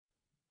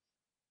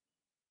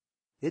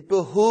It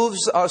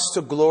behooves us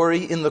to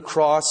glory in the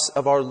cross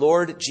of our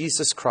Lord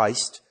Jesus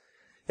Christ,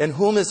 in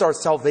whom is our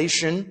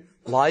salvation,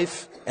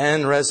 life,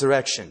 and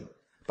resurrection,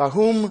 by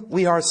whom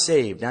we are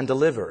saved and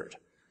delivered.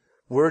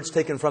 Words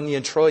taken from the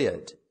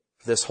introit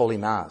of this Holy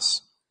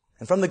Mass.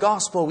 And from the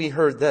Gospel we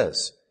heard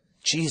this: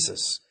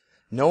 Jesus,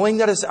 knowing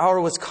that his hour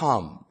was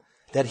come,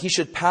 that he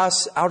should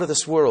pass out of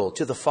this world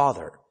to the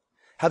Father,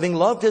 having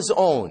loved his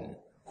own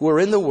who are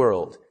in the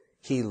world,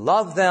 he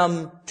loved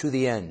them to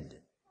the end.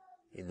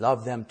 He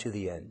loved them to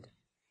the end.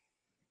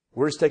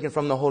 Words taken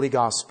from the Holy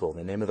Gospel. In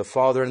the name of the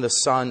Father, and the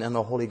Son, and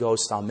the Holy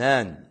Ghost.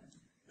 Amen.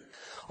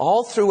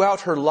 All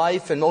throughout her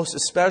life, and most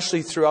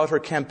especially throughout her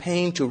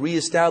campaign to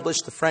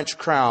reestablish the French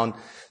crown,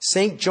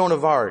 Saint Joan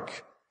of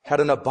Arc had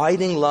an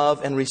abiding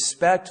love and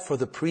respect for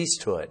the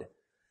priesthood.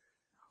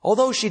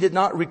 Although she did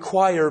not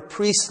require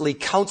priestly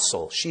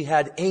counsel, she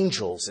had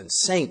angels and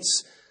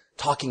saints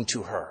talking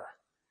to her.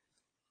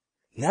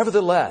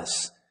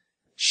 Nevertheless,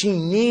 she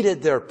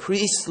needed their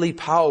priestly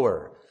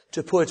power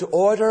to put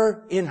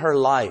order in her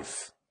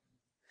life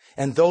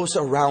and those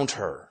around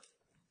her.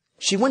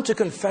 She went to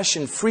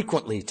confession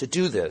frequently to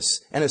do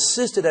this and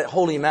assisted at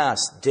Holy Mass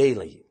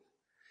daily.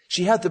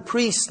 She had the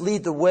priests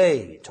lead the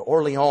way to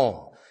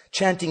Orleans,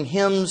 chanting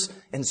hymns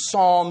and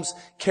psalms,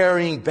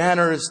 carrying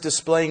banners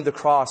displaying the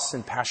cross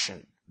and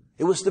passion.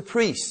 It was the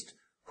priest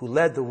who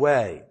led the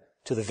way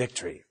to the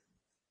victory.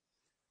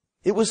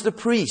 It was the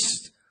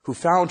priest who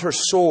found her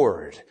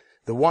sword,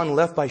 the one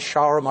left by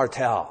Charles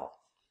Martel.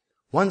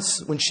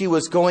 Once when she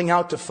was going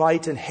out to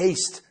fight in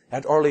haste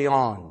at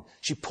Orleans,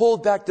 she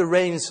pulled back the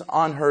reins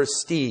on her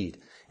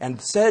steed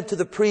and said to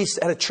the priest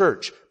at a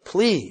church,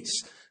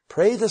 "Please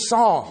pray the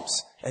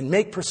psalms and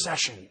make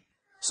procession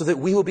so that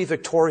we will be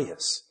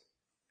victorious."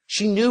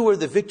 She knew where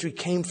the victory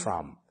came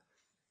from.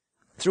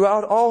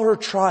 Throughout all her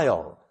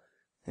trial,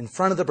 in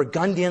front of the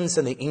Burgundians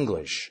and the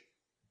English,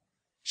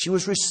 she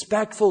was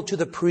respectful to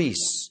the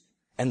priests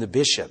and the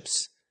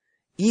bishops,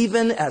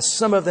 even as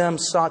some of them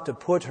sought to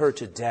put her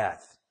to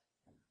death.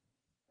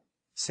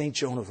 Saint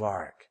Joan of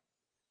Arc.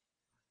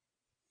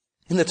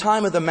 In the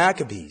time of the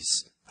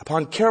Maccabees,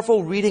 upon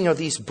careful reading of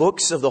these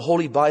books of the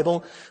Holy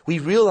Bible, we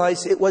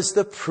realize it was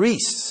the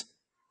priests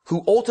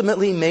who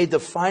ultimately made the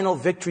final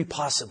victory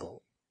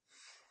possible.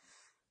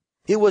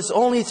 It was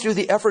only through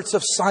the efforts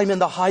of Simon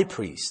the high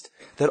priest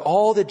that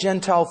all the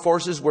Gentile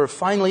forces were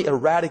finally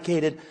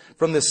eradicated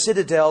from the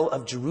citadel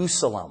of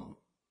Jerusalem.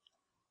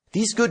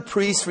 These good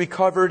priests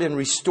recovered and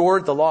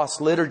restored the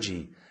lost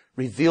liturgy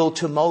revealed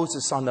to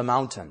Moses on the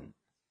mountain.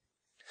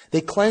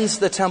 They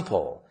cleansed the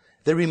temple.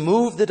 They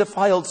removed the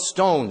defiled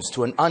stones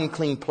to an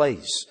unclean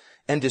place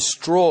and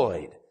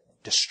destroyed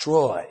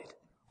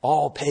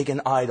all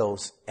pagan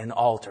idols and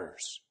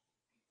altars.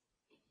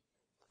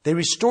 They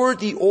restored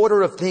the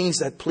order of things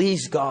that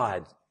pleased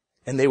God,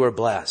 and they were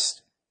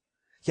blessed.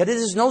 Yet it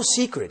is no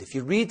secret, if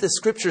you read the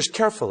scriptures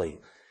carefully,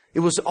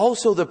 it was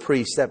also the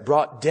priests that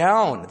brought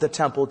down the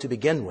temple to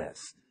begin with.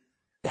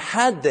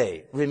 Had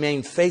they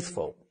remained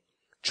faithful,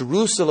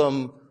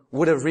 Jerusalem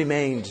would have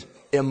remained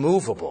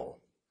immovable.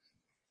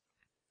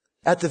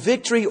 At the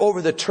victory over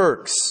the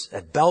Turks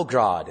at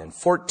Belgrade in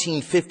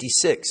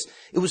 1456,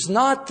 it was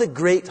not the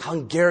great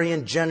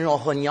Hungarian general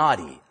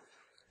Hunyadi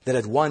that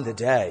had won the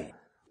day,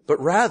 but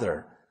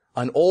rather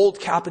an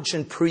old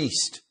Capuchin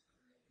priest,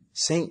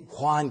 Saint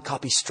Juan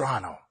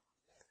Capistrano.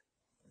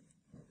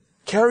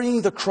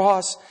 Carrying the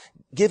cross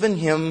given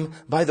him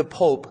by the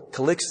Pope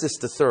Calixtus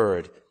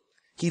III,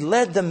 he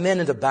led the men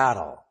into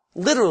battle,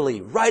 literally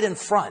right in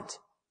front.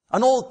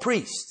 An old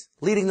priest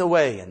leading the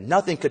way, and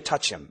nothing could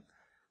touch him.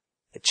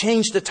 It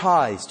changed the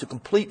tides to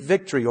complete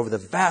victory over the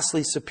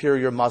vastly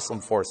superior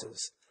Muslim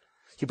forces.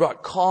 He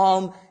brought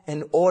calm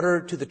and order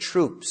to the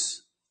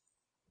troops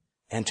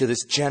and to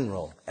this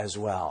general as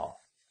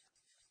well.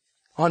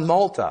 On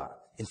Malta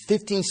in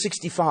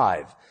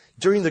 1565,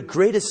 during the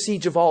greatest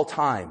siege of all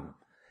time,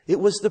 it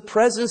was the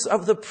presence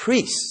of the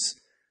priests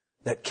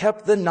that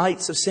kept the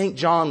Knights of St.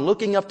 John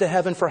looking up to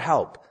heaven for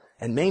help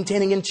and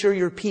maintaining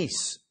interior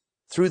peace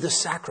through the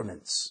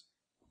sacraments.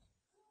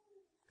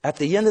 At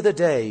the end of the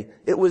day,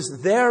 it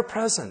was their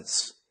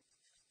presence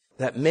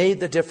that made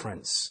the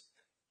difference.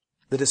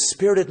 The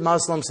dispirited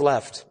Muslims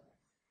left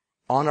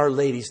on Our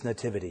Lady's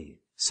Nativity,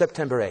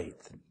 September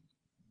 8th.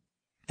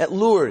 At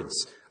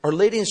Lourdes, Our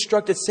Lady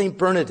instructed St.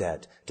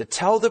 Bernadette to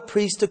tell the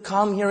priests to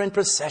come here in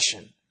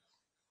procession.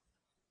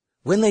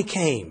 When they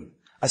came,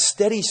 a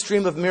steady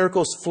stream of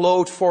miracles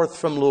flowed forth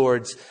from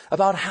Lourdes,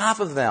 about half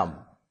of them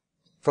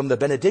from the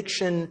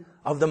benediction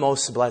of the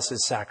Most Blessed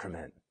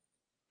Sacrament.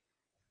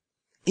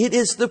 It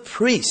is the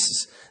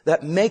priests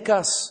that make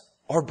us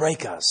or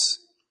break us.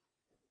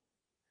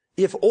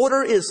 If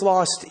order is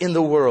lost in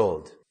the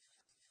world,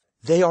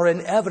 they are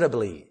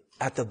inevitably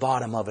at the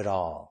bottom of it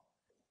all.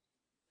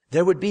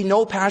 There would be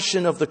no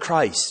passion of the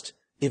Christ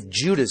if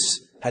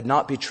Judas had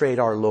not betrayed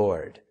our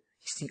Lord.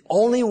 He's the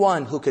only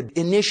one who could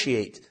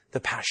initiate the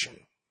passion.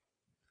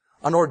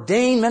 An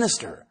ordained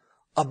minister,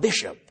 a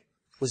bishop,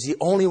 was the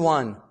only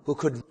one who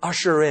could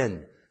usher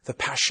in the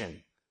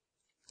passion.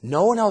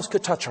 No one else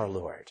could touch our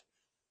Lord.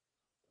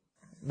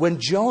 when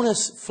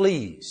Jonas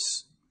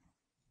flees,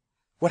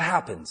 what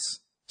happens?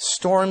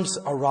 Storms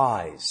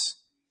arise.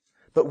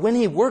 But when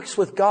he works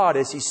with God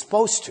as he's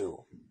supposed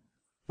to,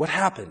 what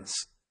happens?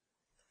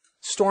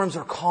 Storms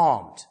are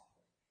calmed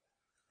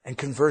and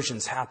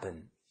conversions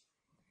happen.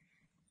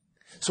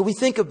 So we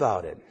think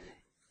about it.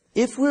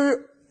 If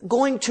we're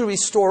going to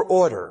restore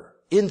order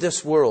in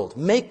this world,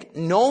 make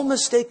no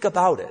mistake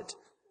about it,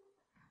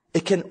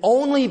 it can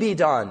only be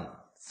done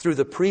through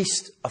the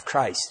priest of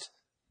Christ.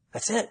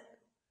 That's it.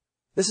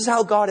 This is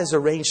how God has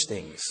arranged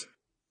things.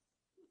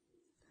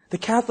 The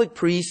Catholic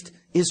priest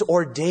is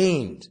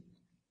ordained.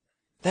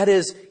 That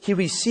is, he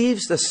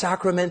receives the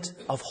sacrament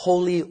of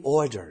holy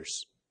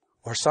orders,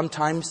 or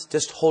sometimes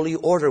just holy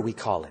order we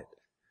call it.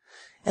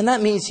 And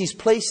that means he's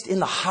placed in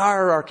the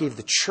hierarchy of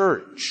the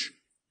church,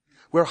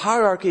 where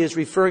hierarchy is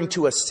referring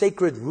to a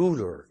sacred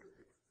ruler,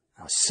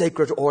 a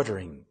sacred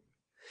ordering.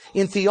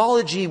 In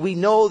theology, we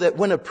know that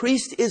when a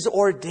priest is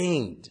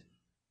ordained,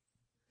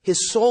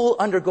 his soul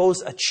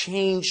undergoes a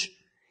change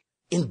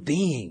in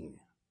being,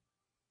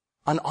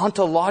 an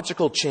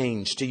ontological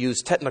change, to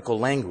use technical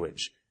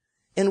language.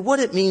 And what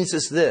it means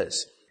is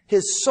this: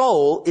 his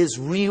soul is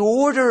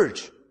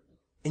reordered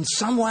in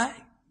some way.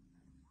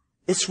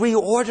 It's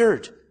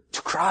reordered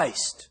to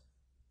Christ,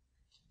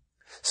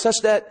 such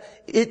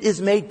that it is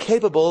made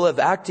capable of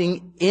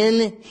acting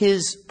in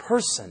his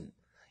person,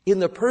 in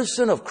the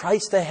person of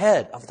Christ, the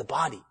head of the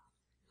body,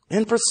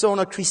 in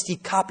persona Christi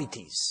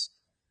capitis.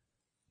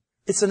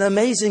 It's an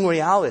amazing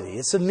reality.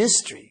 It's a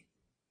mystery.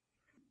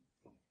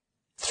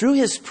 Through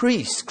his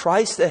priest,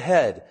 Christ the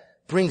head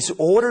brings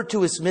order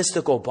to his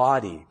mystical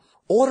body,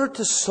 order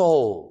to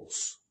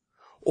souls,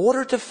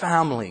 order to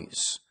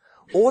families,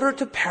 order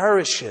to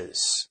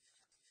parishes,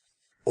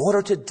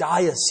 order to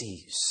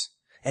dioceses,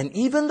 and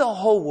even the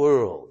whole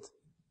world.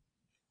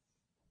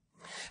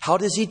 How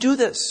does he do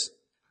this?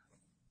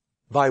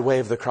 By way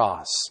of the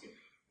cross.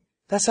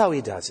 That's how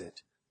he does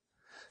it.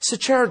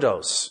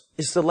 Sacerdos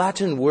is the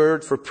Latin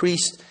word for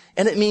priest,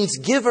 and it means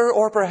giver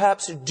or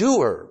perhaps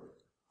doer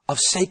of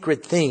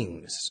sacred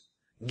things.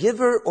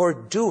 Giver or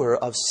doer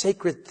of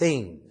sacred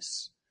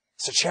things.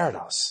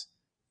 Sacerdos.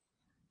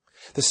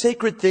 The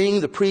sacred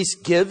thing the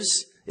priest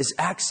gives is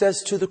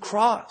access to the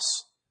cross.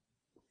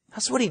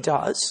 That's what he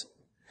does.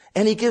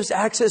 And he gives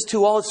access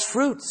to all its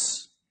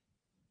fruits.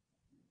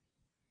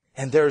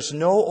 And there's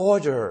no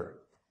order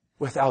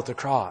without the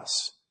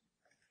cross.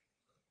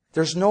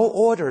 There's no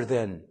order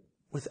then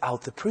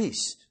without the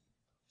priest.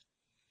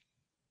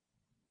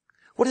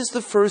 What is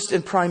the first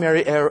and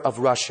primary error of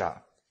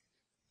Russia?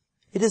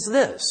 It is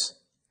this: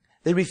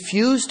 they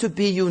refuse to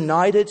be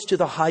united to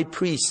the high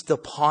priest, the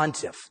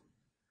pontiff,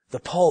 the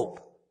pope.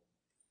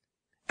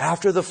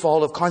 After the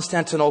fall of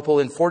Constantinople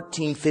in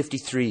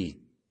 1453,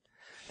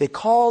 they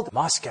called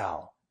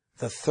Moscow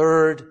the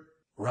Third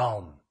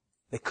Rome.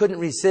 They couldn't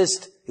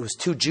resist. It was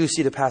too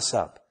juicy to pass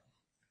up.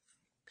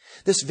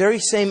 This very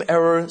same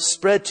error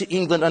spread to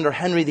England under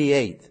Henry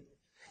VIII.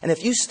 And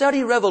if you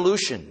study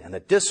revolution and the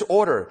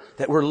disorder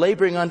that we're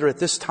laboring under at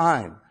this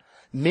time,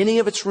 many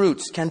of its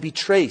roots can be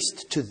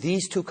traced to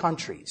these two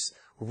countries,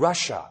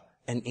 Russia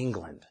and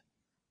England.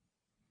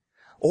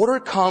 Order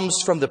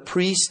comes from the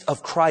priest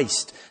of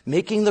Christ,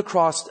 making the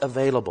cross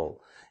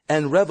available.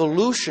 And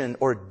revolution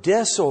or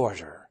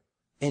disorder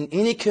in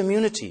any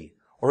community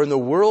or in the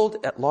world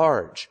at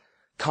large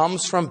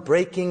comes from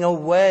breaking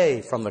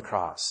away from the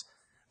cross,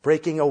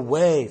 breaking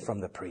away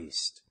from the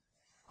priest,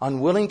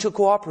 unwilling to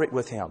cooperate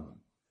with him,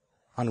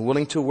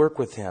 unwilling to work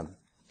with him.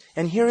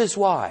 And here is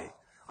why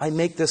I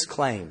make this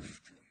claim.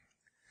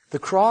 The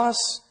cross,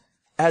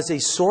 as a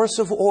source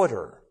of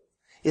order,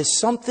 is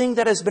something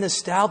that has been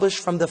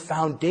established from the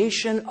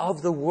foundation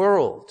of the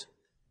world.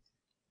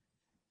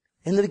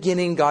 In the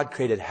beginning, God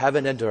created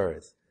heaven and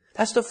earth.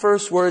 That's the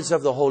first words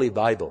of the Holy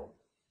Bible.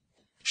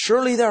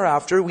 Shortly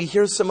thereafter, we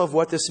hear some of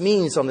what this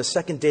means on the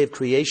second day of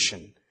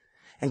creation.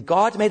 And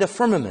God made a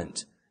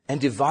firmament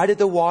and divided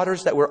the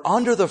waters that were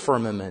under the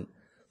firmament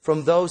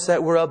from those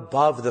that were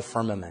above the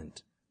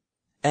firmament.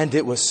 And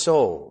it was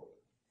so.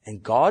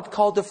 And God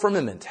called the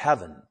firmament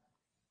heaven.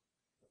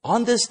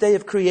 On this day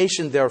of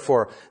creation,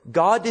 therefore,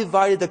 God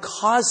divided the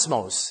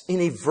cosmos in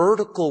a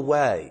vertical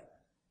way.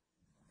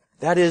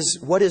 That is,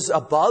 what is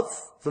above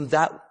from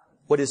that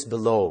what is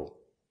below.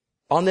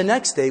 On the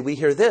next day, we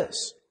hear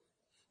this.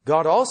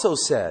 God also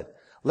said,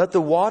 "Let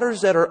the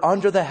waters that are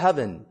under the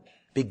heaven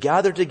be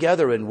gathered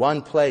together in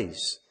one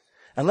place,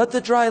 and let the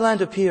dry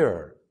land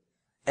appear."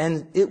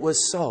 And it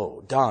was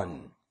so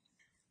done.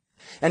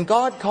 And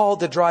God called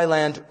the dry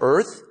land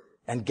earth,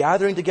 and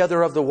gathering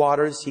together of the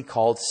waters he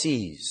called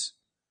seas.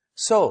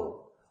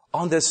 So,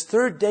 on this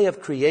third day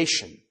of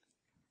creation,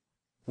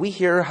 we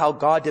hear how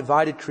God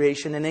divided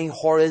creation in a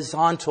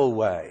horizontal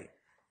way.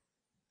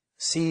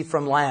 Sea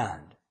from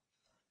land.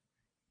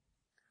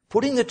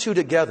 Putting the two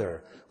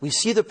together, we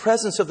see the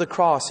presence of the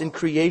cross in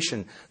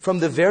creation from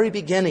the very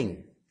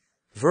beginning,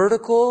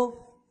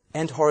 vertical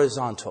and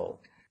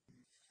horizontal.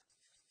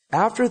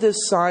 After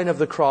this sign of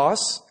the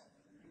cross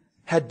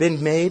had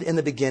been made in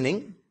the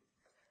beginning,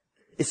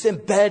 It's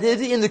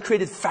embedded in the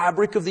created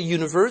fabric of the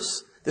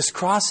universe. This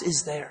cross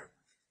is there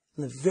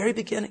from the very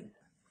beginning.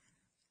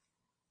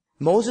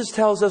 Moses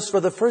tells us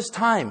for the first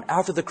time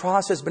after the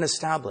cross has been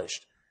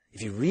established,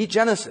 if you read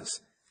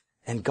Genesis,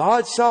 and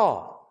God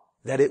saw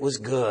that it was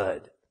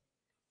good.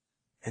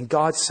 And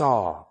God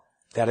saw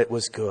that it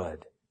was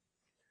good.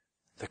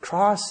 The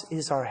cross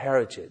is our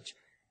heritage.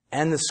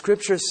 And the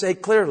scriptures say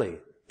clearly,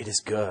 it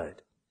is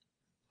good.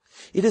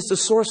 It is the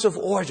source of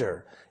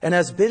order and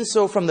has been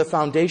so from the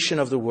foundation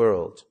of the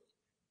world.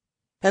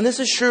 And this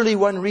is surely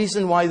one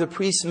reason why the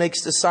priest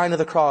makes the sign of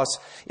the cross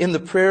in the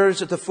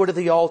prayers at the foot of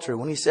the altar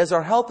when he says,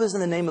 our help is in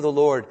the name of the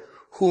Lord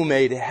who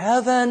made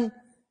heaven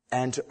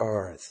and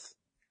earth.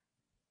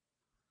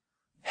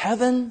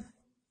 Heaven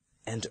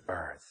and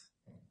earth.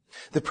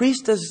 The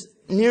priest does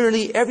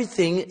nearly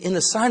everything in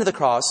the sign of the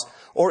cross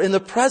or in the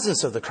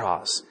presence of the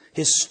cross.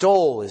 His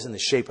stole is in the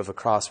shape of a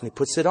cross when he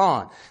puts it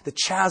on. The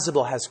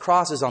chasuble has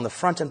crosses on the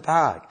front and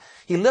back.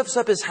 He lifts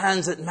up his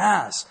hands at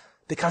Mass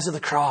because of the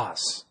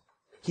cross.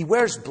 He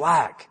wears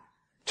black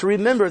to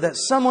remember that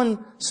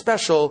someone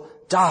special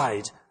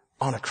died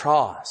on a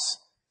cross.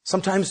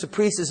 Sometimes the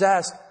priest is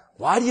asked,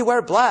 why do you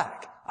wear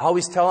black? I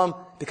always tell him,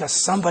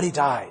 because somebody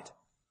died.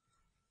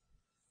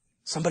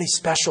 Somebody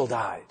special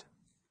died.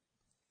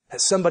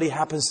 That somebody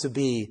happens to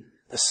be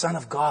the Son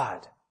of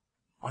God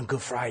on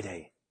Good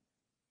Friday.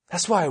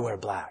 That's why I wear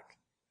black.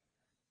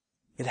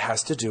 It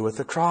has to do with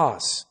the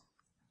cross.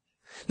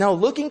 Now,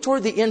 looking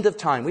toward the end of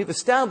time, we've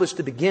established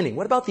the beginning.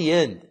 What about the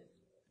end?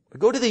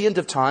 We go to the end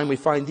of time, we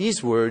find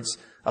these words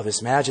of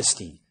His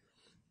Majesty.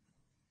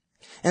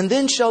 And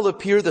then shall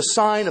appear the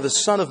sign of the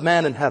Son of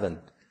Man in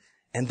heaven.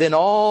 And then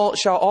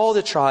shall all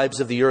the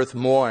tribes of the earth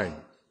mourn.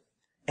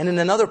 And in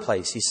another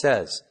place, he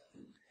says,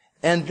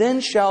 and then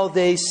shall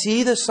they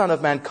see the Son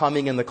of Man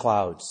coming in the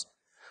clouds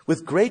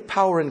with great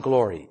power and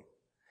glory.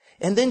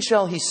 And then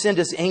shall he send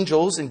his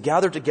angels and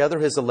gather together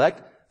his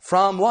elect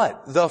from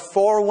what? The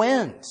four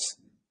winds.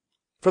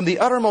 From the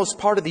uttermost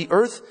part of the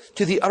earth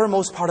to the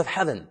uttermost part of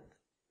heaven.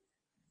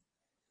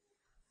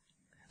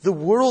 The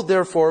world,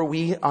 therefore,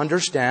 we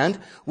understand,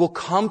 will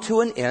come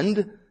to an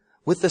end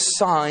with the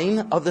sign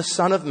of the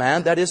Son of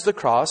Man, that is the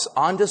cross,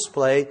 on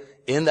display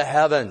in the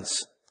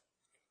heavens.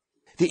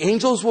 The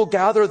angels will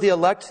gather the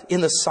elect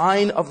in the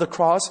sign of the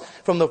cross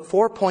from the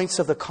 4 points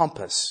of the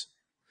compass,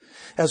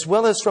 as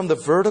well as from the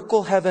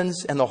vertical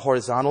heavens and the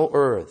horizontal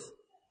earth.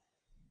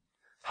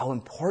 How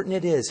important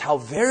it is, how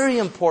very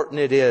important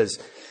it is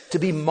to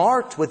be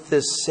marked with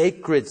this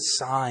sacred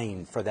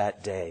sign for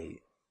that day.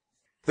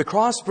 The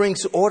cross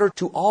brings order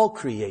to all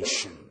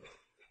creation,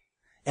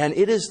 and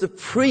it is the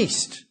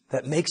priest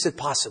that makes it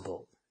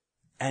possible,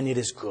 and it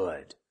is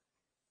good.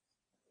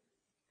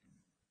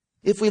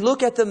 If we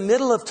look at the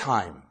middle of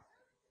time,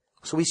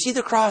 so we see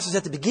the cross is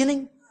at the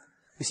beginning,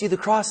 we see the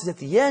cross is at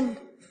the end.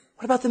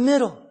 What about the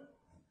middle?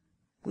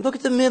 We look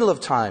at the middle of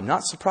time.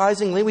 Not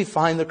surprisingly, we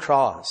find the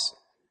cross.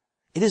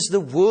 It is the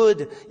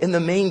wood in the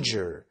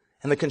manger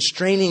and the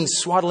constraining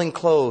swaddling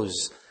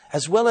clothes,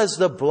 as well as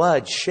the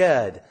blood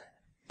shed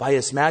by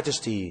His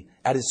Majesty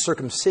at His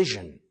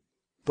circumcision.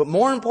 But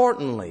more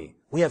importantly,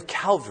 we have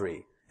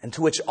Calvary, and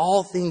to which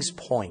all things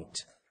point.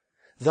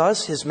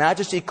 Thus His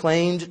Majesty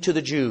claimed to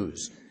the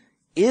Jews,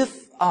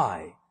 if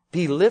I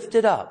be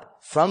lifted up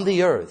from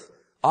the earth,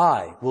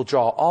 I will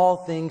draw all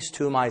things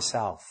to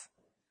myself.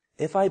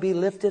 If I be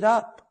lifted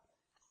up.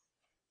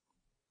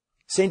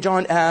 St.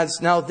 John adds,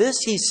 now this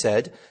he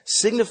said,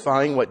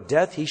 signifying what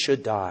death he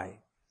should die.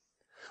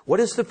 What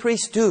does the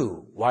priest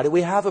do? Why do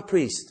we have a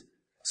priest?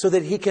 So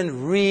that he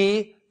can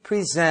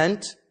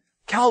represent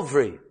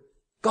Calvary,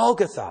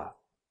 Golgotha.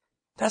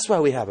 That's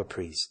why we have a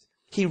priest.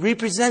 He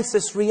represents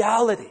this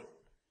reality.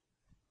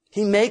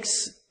 He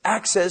makes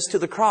access to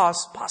the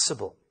cross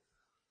possible.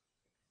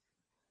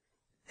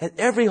 At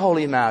every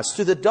Holy Mass,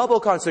 through the double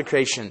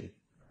consecration,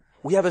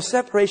 we have a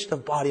separation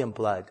of body and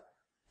blood.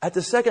 At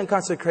the second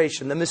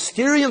consecration, the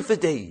Mysterium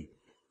Fidei,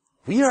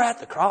 we are at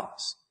the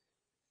cross.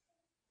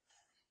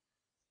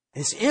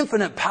 His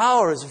infinite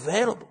power is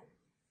available.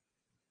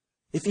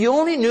 If you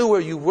only knew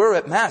where you were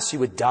at Mass, you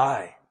would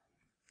die.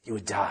 You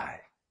would die.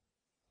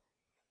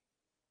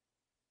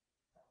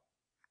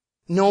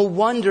 No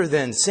wonder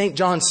then St.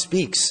 John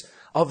speaks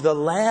of the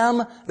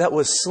Lamb that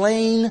was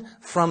slain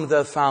from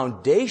the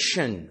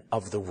foundation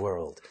of the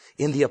world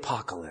in the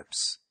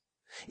Apocalypse.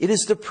 It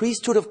is the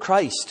priesthood of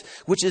Christ,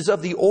 which is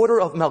of the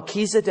order of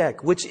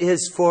Melchizedek, which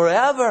is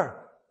forever,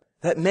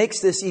 that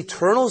makes this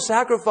eternal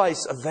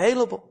sacrifice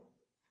available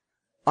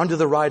under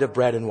the rite of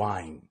bread and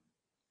wine.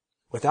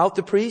 Without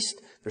the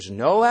priest, there's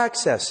no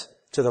access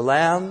to the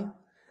Lamb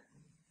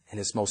and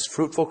His most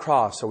fruitful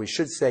cross, or we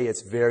should say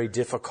it's very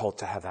difficult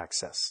to have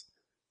access.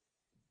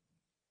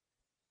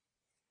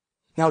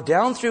 Now,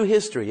 down through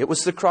history, it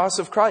was the cross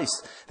of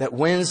Christ that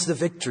wins the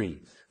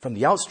victory. From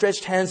the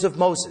outstretched hands of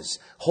Moses,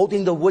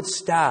 holding the wood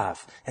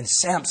staff, and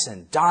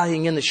Samson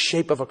dying in the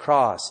shape of a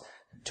cross,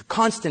 to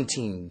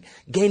Constantine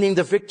gaining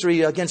the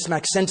victory against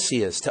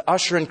Maxentius, to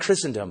usher in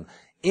Christendom,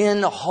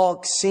 in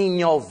hoc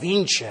signo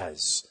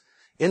vinces,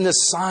 in the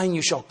sign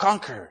you shall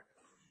conquer.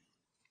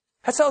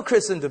 That's how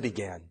Christendom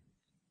began.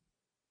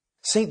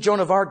 St. Joan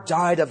of Arc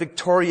died a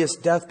victorious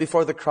death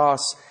before the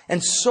cross,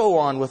 and so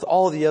on with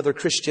all the other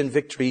Christian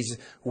victories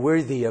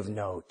worthy of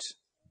note.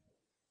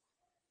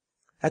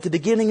 At the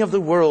beginning of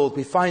the world,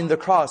 we find the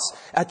cross.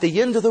 At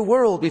the end of the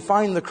world, we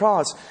find the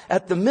cross.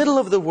 At the middle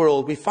of the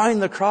world, we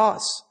find the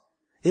cross.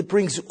 It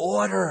brings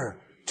order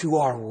to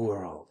our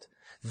world,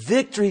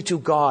 victory to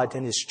God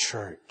and His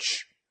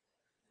church.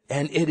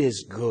 And it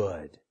is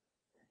good.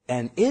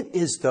 And it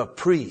is the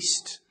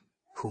priest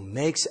who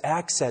makes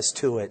access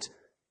to it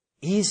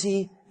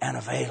easy and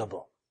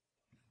available.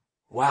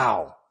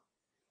 Wow.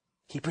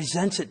 He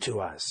presents it to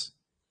us.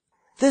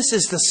 This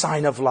is the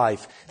sign of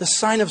life, the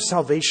sign of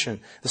salvation,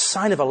 the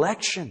sign of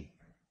election.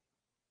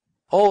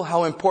 Oh,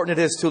 how important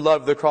it is to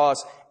love the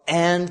cross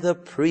and the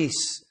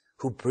priests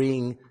who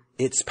bring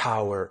its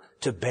power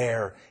to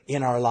bear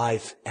in our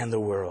life and the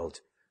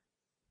world,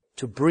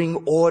 to bring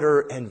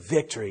order and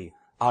victory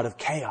out of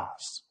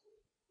chaos.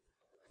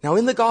 Now,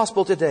 in the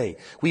gospel today,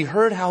 we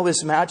heard how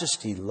His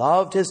Majesty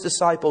loved His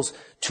disciples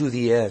to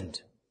the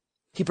end.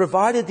 He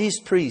provided these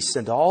priests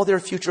and all their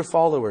future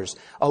followers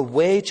a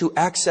way to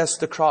access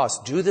the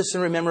cross. Do this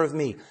in remembrance of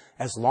me.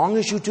 As long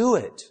as you do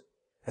it,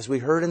 as we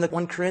heard in the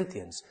 1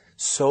 Corinthians,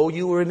 so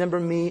you will remember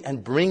me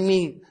and bring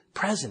me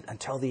present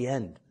until the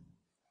end,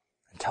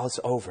 until it's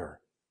over.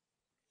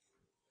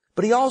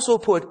 But He also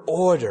put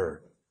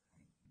order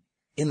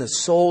in the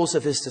souls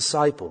of His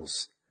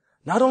disciples.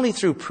 Not only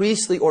through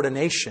priestly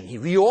ordination, He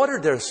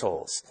reordered their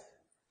souls,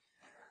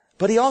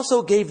 but He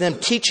also gave them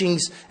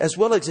teachings as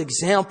well as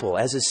example,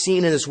 as is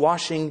seen in His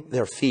washing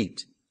their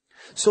feet.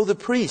 So the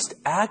priest,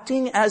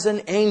 acting as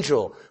an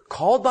angel,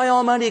 called by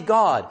Almighty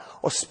God,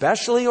 or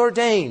specially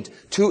ordained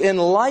to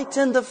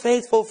enlighten the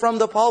faithful from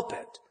the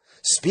pulpit,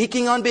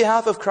 speaking on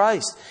behalf of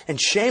Christ, and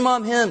shame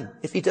on him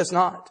if he does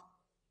not.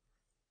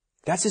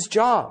 That's his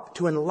job,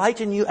 to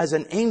enlighten you as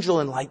an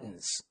angel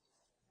enlightens.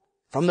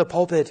 From the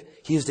pulpit,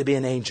 he is to be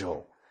an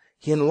angel.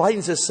 He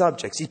enlightens his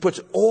subjects. He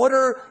puts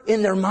order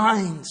in their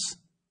minds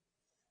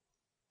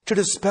to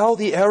dispel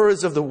the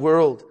errors of the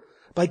world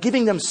by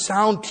giving them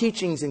sound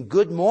teachings and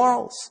good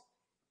morals.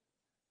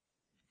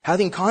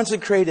 Having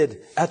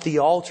consecrated at the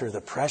altar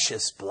the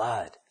precious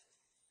blood,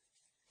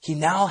 he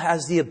now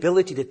has the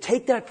ability to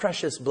take that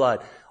precious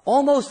blood.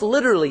 Almost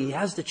literally, he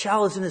has the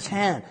chalice in his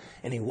hand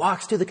and he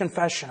walks to the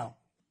confessional,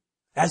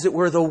 as it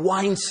were the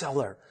wine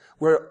cellar,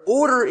 where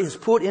order is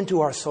put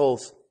into our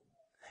souls.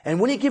 And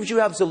when he gives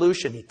you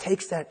absolution, he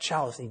takes that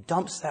chalice and he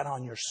dumps that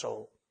on your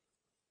soul.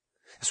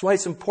 That's why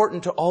it's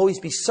important to always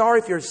be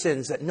sorry for your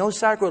sins, that no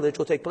sacrilege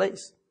will take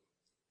place.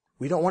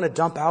 We don't want to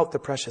dump out the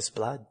precious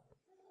blood.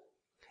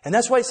 And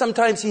that's why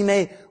sometimes he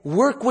may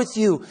work with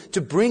you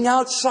to bring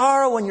out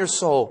sorrow in your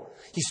soul.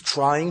 He's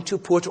trying to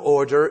put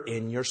order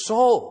in your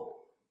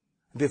soul.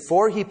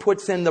 Before he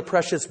puts in the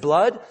precious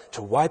blood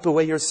to wipe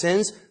away your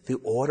sins, the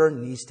order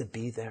needs to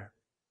be there.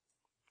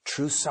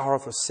 True sorrow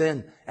for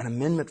sin and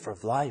amendment for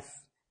life,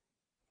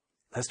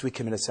 lest we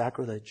commit a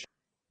sacrilege.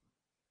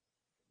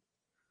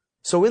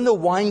 So in the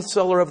wine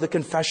cellar of the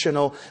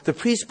confessional, the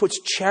priest puts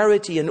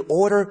charity and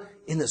order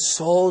in the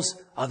souls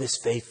of his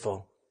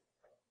faithful.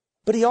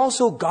 But he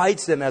also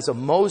guides them as a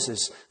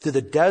Moses through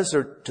the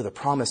desert to the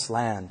promised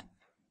land.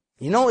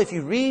 You know, if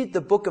you read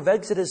the book of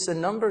Exodus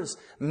and Numbers,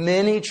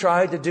 many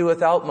tried to do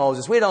without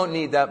Moses. We don't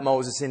need that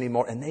Moses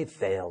anymore. And they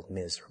failed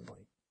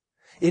miserably.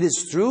 It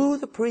is through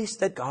the priest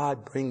that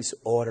God brings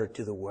order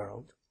to the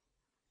world.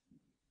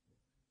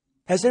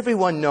 As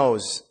everyone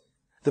knows,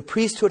 the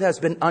priesthood has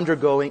been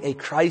undergoing a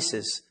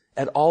crisis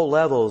at all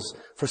levels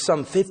for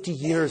some 50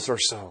 years or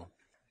so.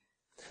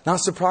 Not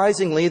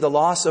surprisingly, the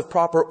loss of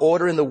proper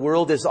order in the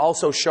world is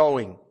also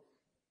showing.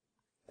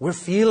 We're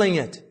feeling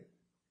it.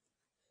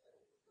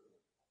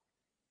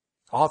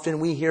 Often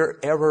we hear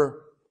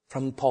error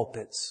from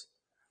pulpits.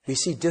 We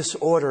see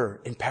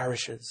disorder in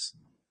parishes.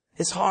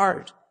 It's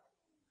hard.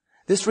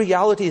 This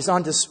reality is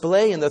on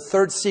display in the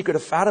third secret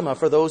of Fatima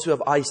for those who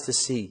have eyes to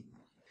see.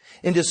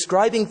 In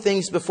describing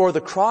things before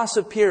the cross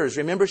appears,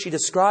 remember she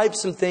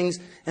describes some things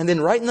and then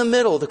right in the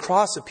middle the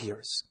cross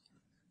appears.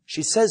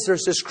 She says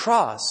there's this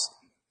cross.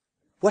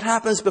 What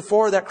happens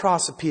before that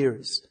cross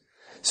appears?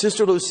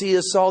 Sister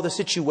Lucia saw the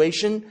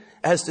situation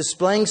as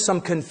displaying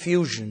some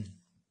confusion.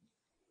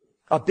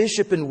 A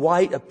bishop in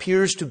white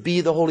appears to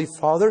be the Holy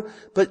Father,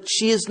 but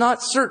she is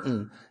not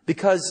certain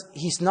because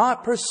he's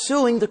not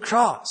pursuing the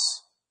cross.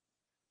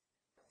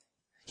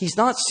 He's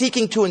not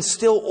seeking to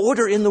instill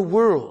order in the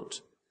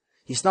world.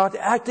 He's not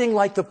acting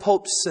like the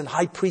popes and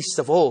high priests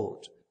of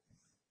old.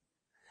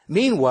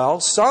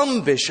 Meanwhile,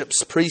 some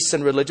bishops, priests,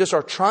 and religious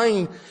are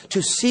trying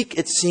to seek,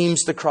 it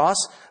seems, the cross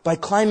by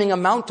climbing a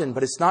mountain,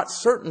 but it's not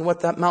certain what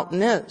that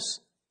mountain is.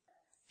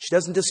 She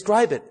doesn't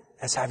describe it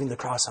as having the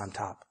cross on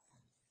top.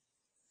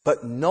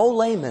 But no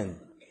laymen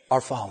are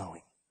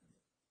following.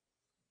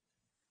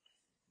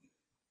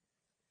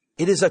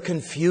 It is a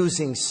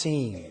confusing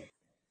scene.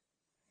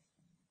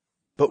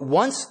 But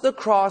once the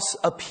cross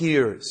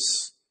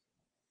appears,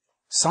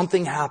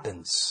 something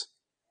happens.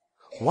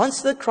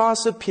 Once the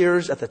cross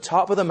appears at the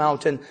top of the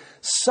mountain,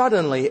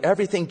 suddenly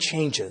everything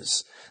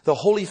changes. The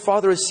Holy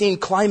Father is seen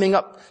climbing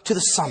up to the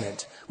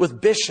summit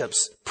with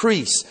bishops,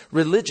 priests,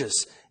 religious,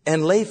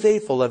 and lay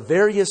faithful of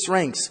various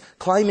ranks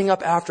climbing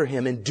up after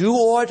him in due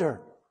order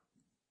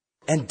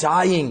and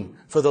dying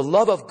for the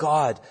love of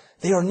God.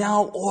 They are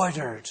now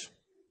ordered.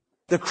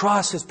 The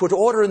cross has put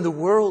order in the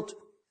world.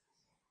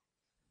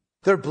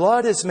 Their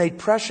blood is made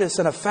precious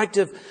and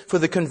effective for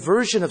the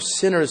conversion of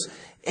sinners.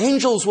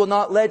 Angels will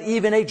not let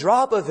even a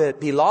drop of it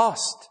be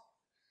lost.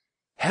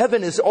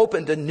 Heaven is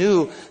opened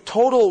anew.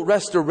 Total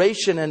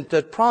restoration and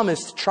the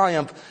promised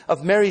triumph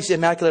of Mary's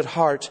Immaculate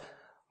Heart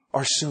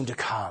are soon to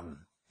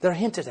come. They're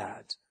hinted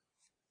at.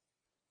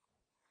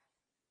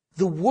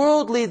 The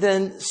worldly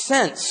then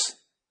sense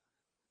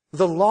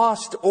the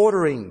lost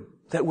ordering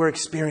that we're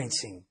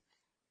experiencing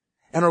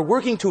and are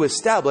working to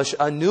establish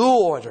a new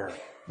order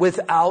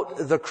without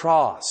the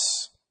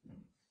cross.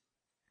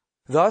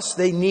 Thus,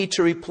 they need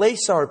to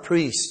replace our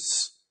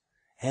priests,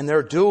 and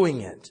they're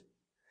doing it.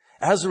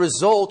 As a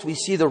result, we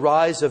see the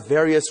rise of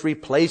various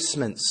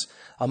replacements.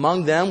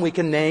 Among them, we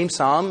can name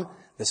some.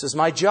 This is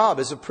my job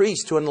as a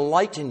priest, to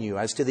enlighten you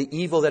as to the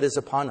evil that is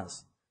upon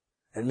us.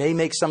 It may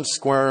make some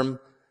squirm,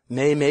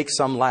 may make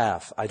some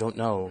laugh, I don't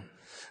know.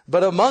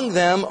 But among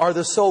them are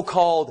the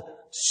so-called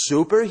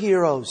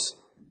superheroes.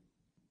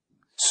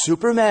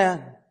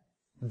 Superman,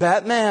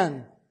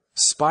 Batman,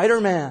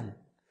 Spider-Man,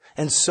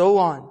 and so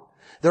on.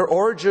 Their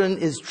origin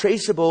is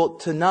traceable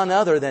to none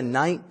other than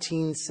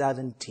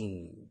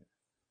 1917.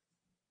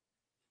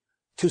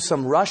 To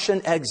some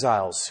Russian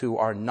exiles who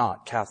are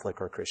not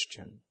Catholic or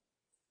Christian.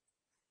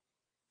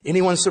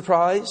 Anyone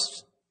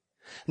surprised?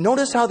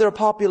 Notice how their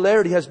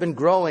popularity has been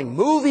growing.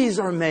 Movies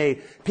are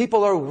made.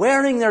 People are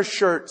wearing their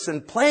shirts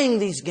and playing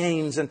these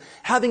games and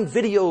having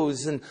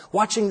videos and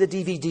watching the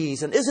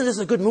DVDs. And isn't this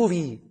a good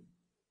movie?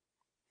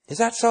 Is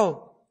that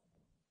so?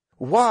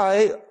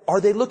 Why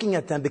are they looking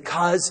at them?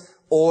 Because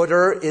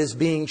order is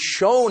being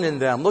shown in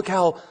them. Look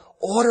how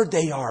ordered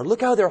they are.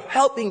 Look how they're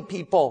helping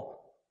people.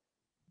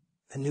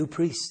 The new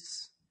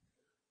priests.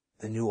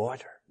 The new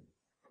order.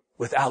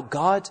 Without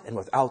God and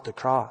without the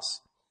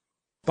cross.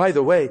 By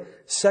the way,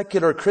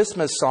 secular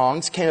Christmas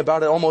songs came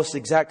about at almost the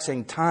exact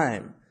same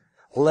time.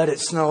 Let it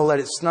snow, let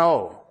it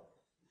snow.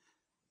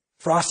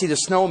 Frosty the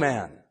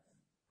Snowman.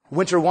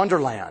 Winter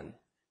Wonderland.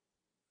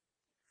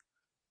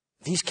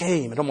 These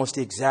came at almost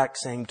the exact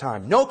same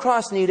time. No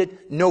cross needed,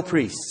 no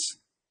priests.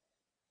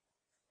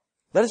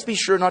 Let us be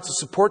sure not to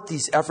support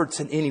these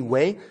efforts in any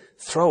way.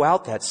 Throw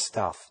out that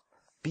stuff.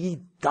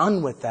 Be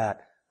done with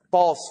that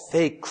false,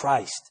 fake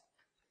Christ.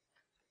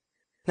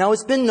 Now,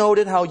 it's been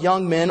noted how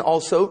young men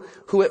also,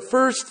 who at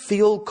first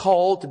feel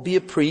called to be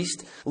a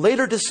priest,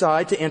 later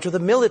decide to enter the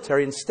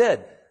military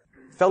instead.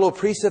 Fellow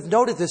priests have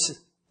noted this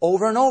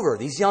over and over.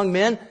 These young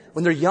men,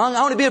 when they're young,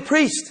 I want to be a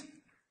priest.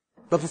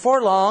 But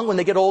before long, when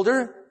they get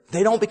older,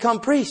 they don't become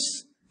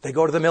priests. They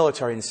go to the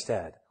military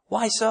instead.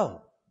 Why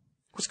so?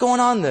 What's going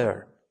on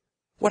there?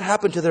 What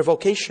happened to their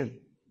vocation?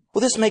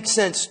 Well, this makes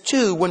sense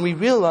too when we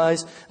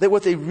realize that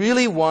what they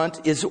really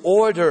want is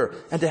order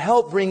and to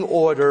help bring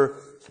order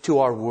to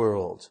our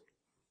world.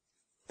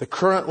 The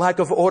current lack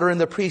of order in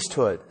the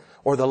priesthood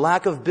or the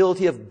lack of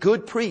ability of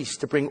good priests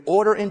to bring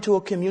order into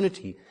a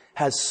community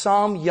has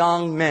some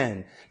young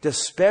men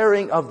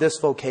despairing of this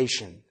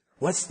vocation.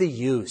 What's the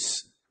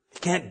use? You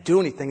can't do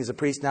anything as a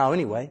priest now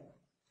anyway.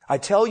 I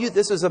tell you,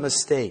 this is a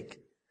mistake.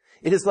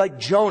 It is like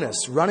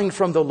Jonas running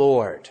from the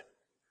Lord.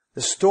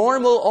 The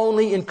storm will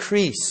only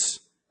increase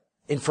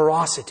in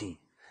ferocity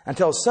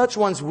until such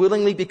ones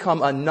willingly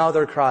become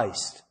another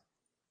Christ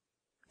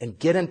and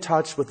get in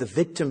touch with the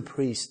victim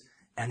priest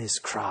and his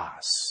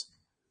cross.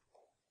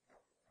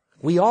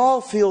 We all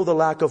feel the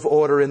lack of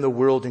order in the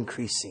world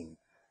increasing.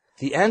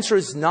 The answer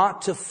is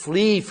not to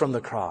flee from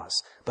the cross,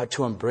 but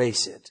to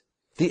embrace it.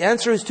 The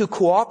answer is to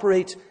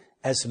cooperate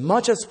as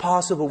much as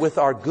possible with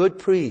our good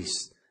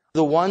priests,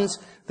 the ones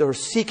that are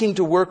seeking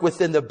to work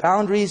within the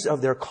boundaries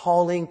of their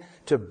calling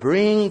to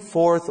bring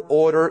forth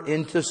order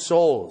into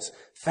souls,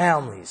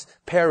 families,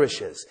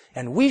 parishes.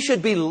 And we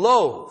should be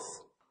loath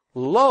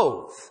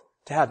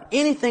to have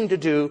anything to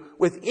do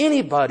with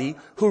anybody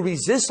who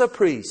resists a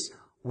priest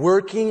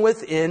working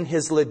within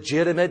his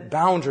legitimate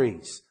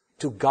boundaries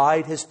to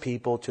guide his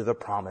people to the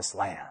promised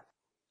land.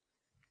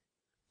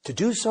 To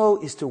do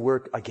so is to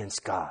work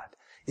against God,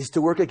 is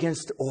to work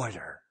against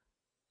order.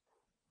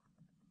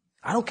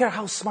 I don't care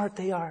how smart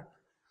they are.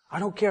 I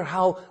don't care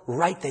how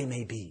right they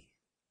may be.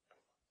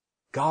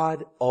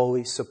 God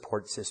always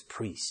supports his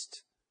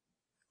priest.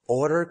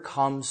 Order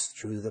comes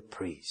through the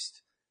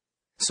priest.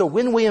 So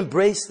when we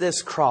embrace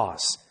this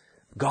cross,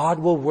 God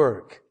will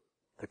work.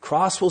 The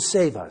cross will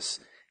save us.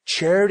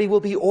 Charity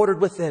will be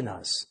ordered within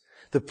us.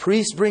 The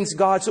priest brings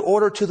God's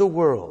order to the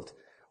world.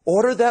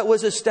 Order that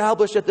was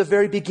established at the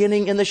very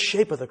beginning in the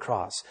shape of the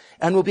cross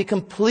and will be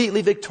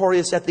completely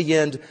victorious at the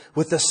end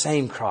with the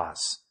same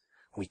cross.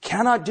 We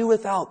cannot do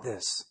without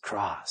this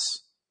cross.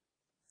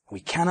 We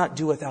cannot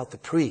do without the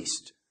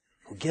priest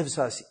who gives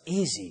us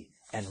easy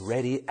and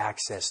ready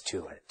access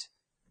to it.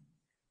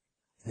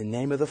 In the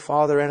name of the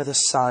Father, and of the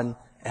Son,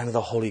 and of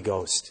the Holy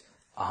Ghost.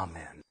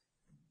 Amen.